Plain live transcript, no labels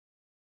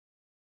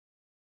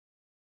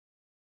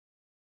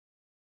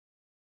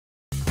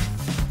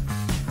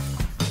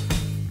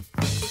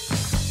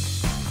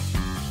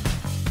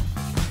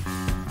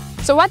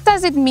So what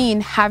does it mean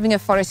having a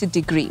forestry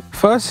degree?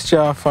 First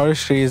year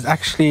forestry is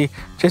actually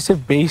just a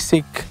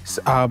basic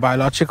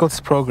biological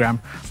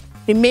program.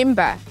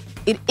 Remember,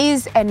 it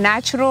is a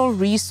natural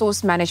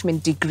resource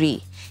management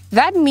degree.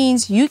 That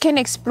means you can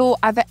explore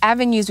other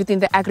avenues within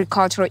the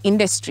agricultural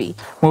industry.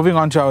 Moving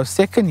on to our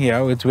second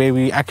year, it's where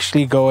we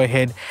actually go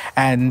ahead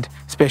and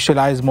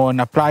specialize more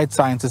in applied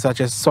sciences such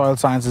as soil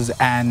sciences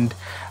and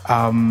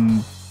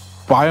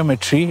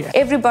biometry.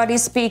 Everybody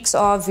speaks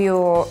of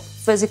your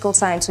physical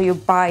science or your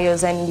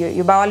bios and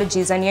your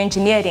biologies and your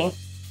engineering,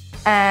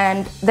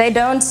 and they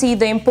don't see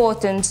the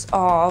importance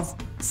of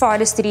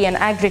forestry and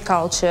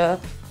agriculture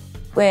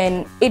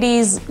when it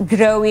is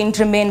growing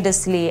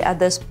tremendously at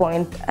this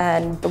point,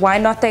 and why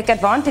not take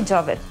advantage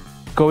of it?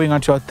 Going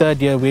on to our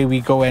third year where we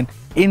go in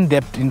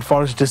depth in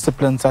forest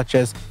disciplines such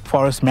as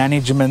forest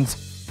management,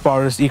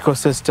 forest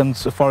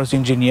ecosystems, forest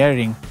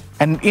engineering.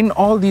 And in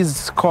all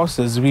these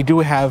courses, we do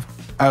have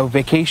a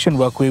vacation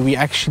work where we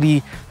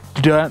actually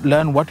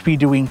learn what we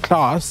do in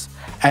class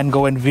and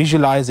go and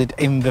visualize it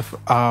in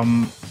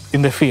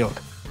the field.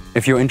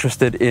 If you're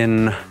interested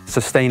in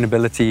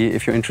sustainability,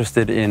 if you're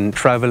interested in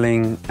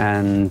traveling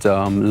and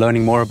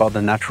learning more about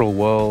the natural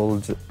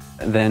world,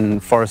 then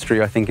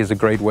forestry, I think, is a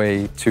great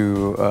way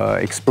to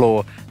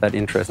explore that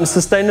interest.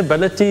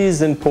 Sustainability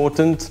is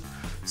important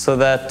so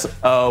that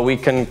we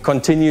can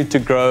continue to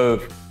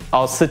grow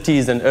our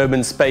cities and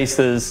urban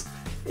spaces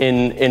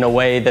in a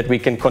way that we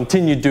can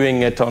continue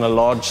doing it on a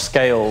large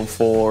scale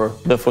for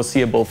the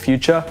foreseeable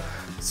future.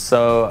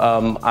 So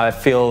I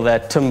feel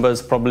that timber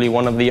is probably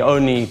one of the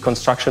only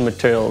construction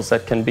materials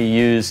that can be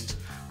used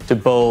to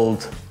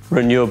build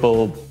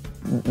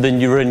the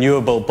new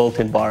renewable built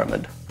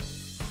environment.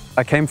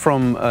 I came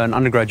from an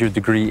undergraduate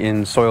degree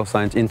in soil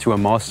science into a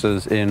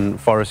master's in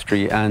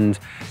forestry, and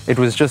it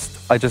was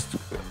I just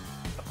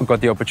got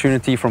the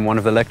opportunity from one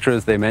of the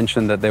lecturers. They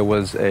mentioned that there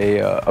was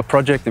a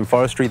project in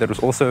forestry that was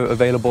also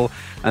available,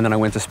 and then I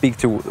went to speak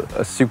to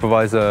a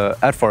supervisor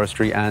at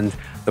forestry, and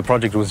the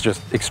project was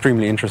just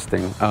extremely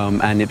interesting,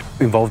 and it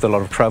involved a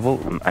lot of travel.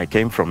 I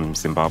came from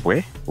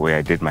Zimbabwe, where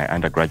I did my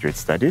undergraduate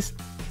studies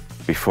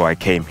before I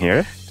came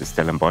here to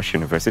Stellenbosch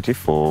University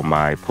for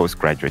my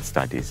postgraduate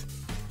studies.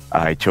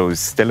 I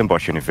chose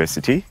Stellenbosch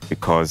University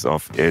because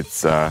of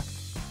its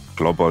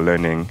global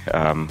learning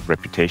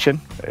reputation.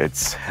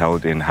 It's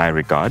held in high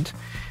regard,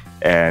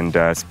 and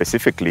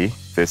specifically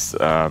this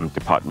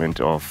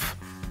Department of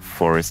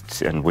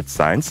Forest and Wood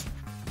Science,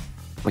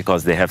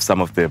 because they have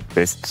some of the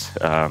best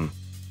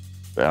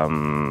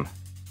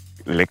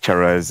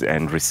lecturers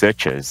and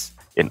researchers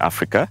in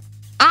Africa.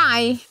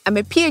 I am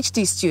a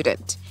PhD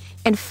student,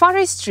 and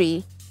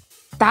forestry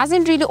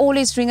doesn't really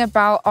always ring a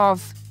bell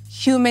of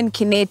human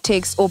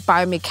kinetics or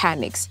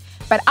biomechanics,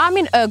 but I'm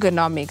in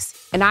ergonomics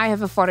and I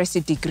have a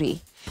forestry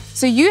degree.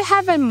 So you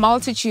have a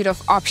multitude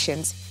of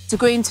options to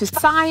go into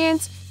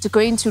science, to go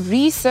into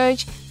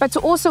research, but to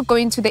also go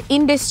into the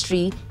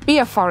industry, be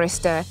a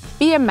forester,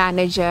 be a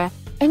manager.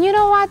 And you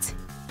know what?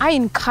 I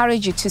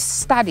encourage you to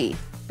study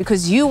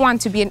because you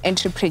want to be an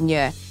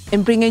entrepreneur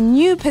and bring a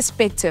new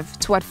perspective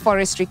to what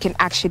forestry can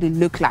actually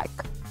look like.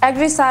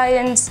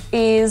 Agri-science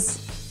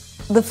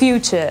is the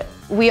future.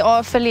 We are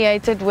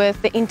affiliated with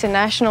the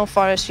International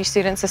Forestry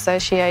Students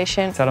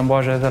Association.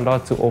 Stellenbosch has a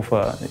lot to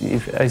offer,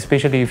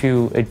 especially if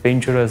you're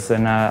adventurous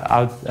and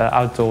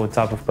outdoor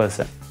type of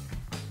person.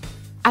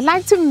 I'd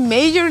like to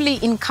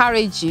majorly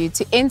encourage you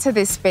to enter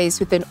this space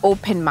with an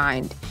open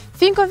mind.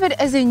 Think of it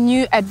as a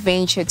new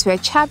adventure to a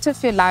chapter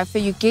of your life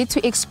where you get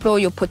to explore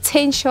your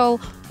potential,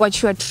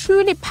 what you are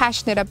truly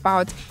passionate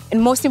about,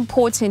 and most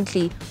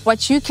importantly,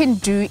 what you can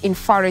do in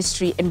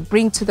forestry and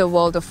bring to the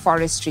world of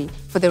forestry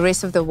for the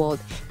rest of the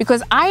world.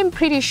 Because I am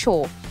pretty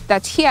sure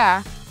that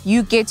here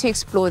you get to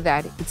explore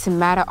that. It's a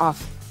matter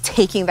of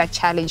taking that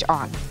challenge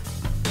on.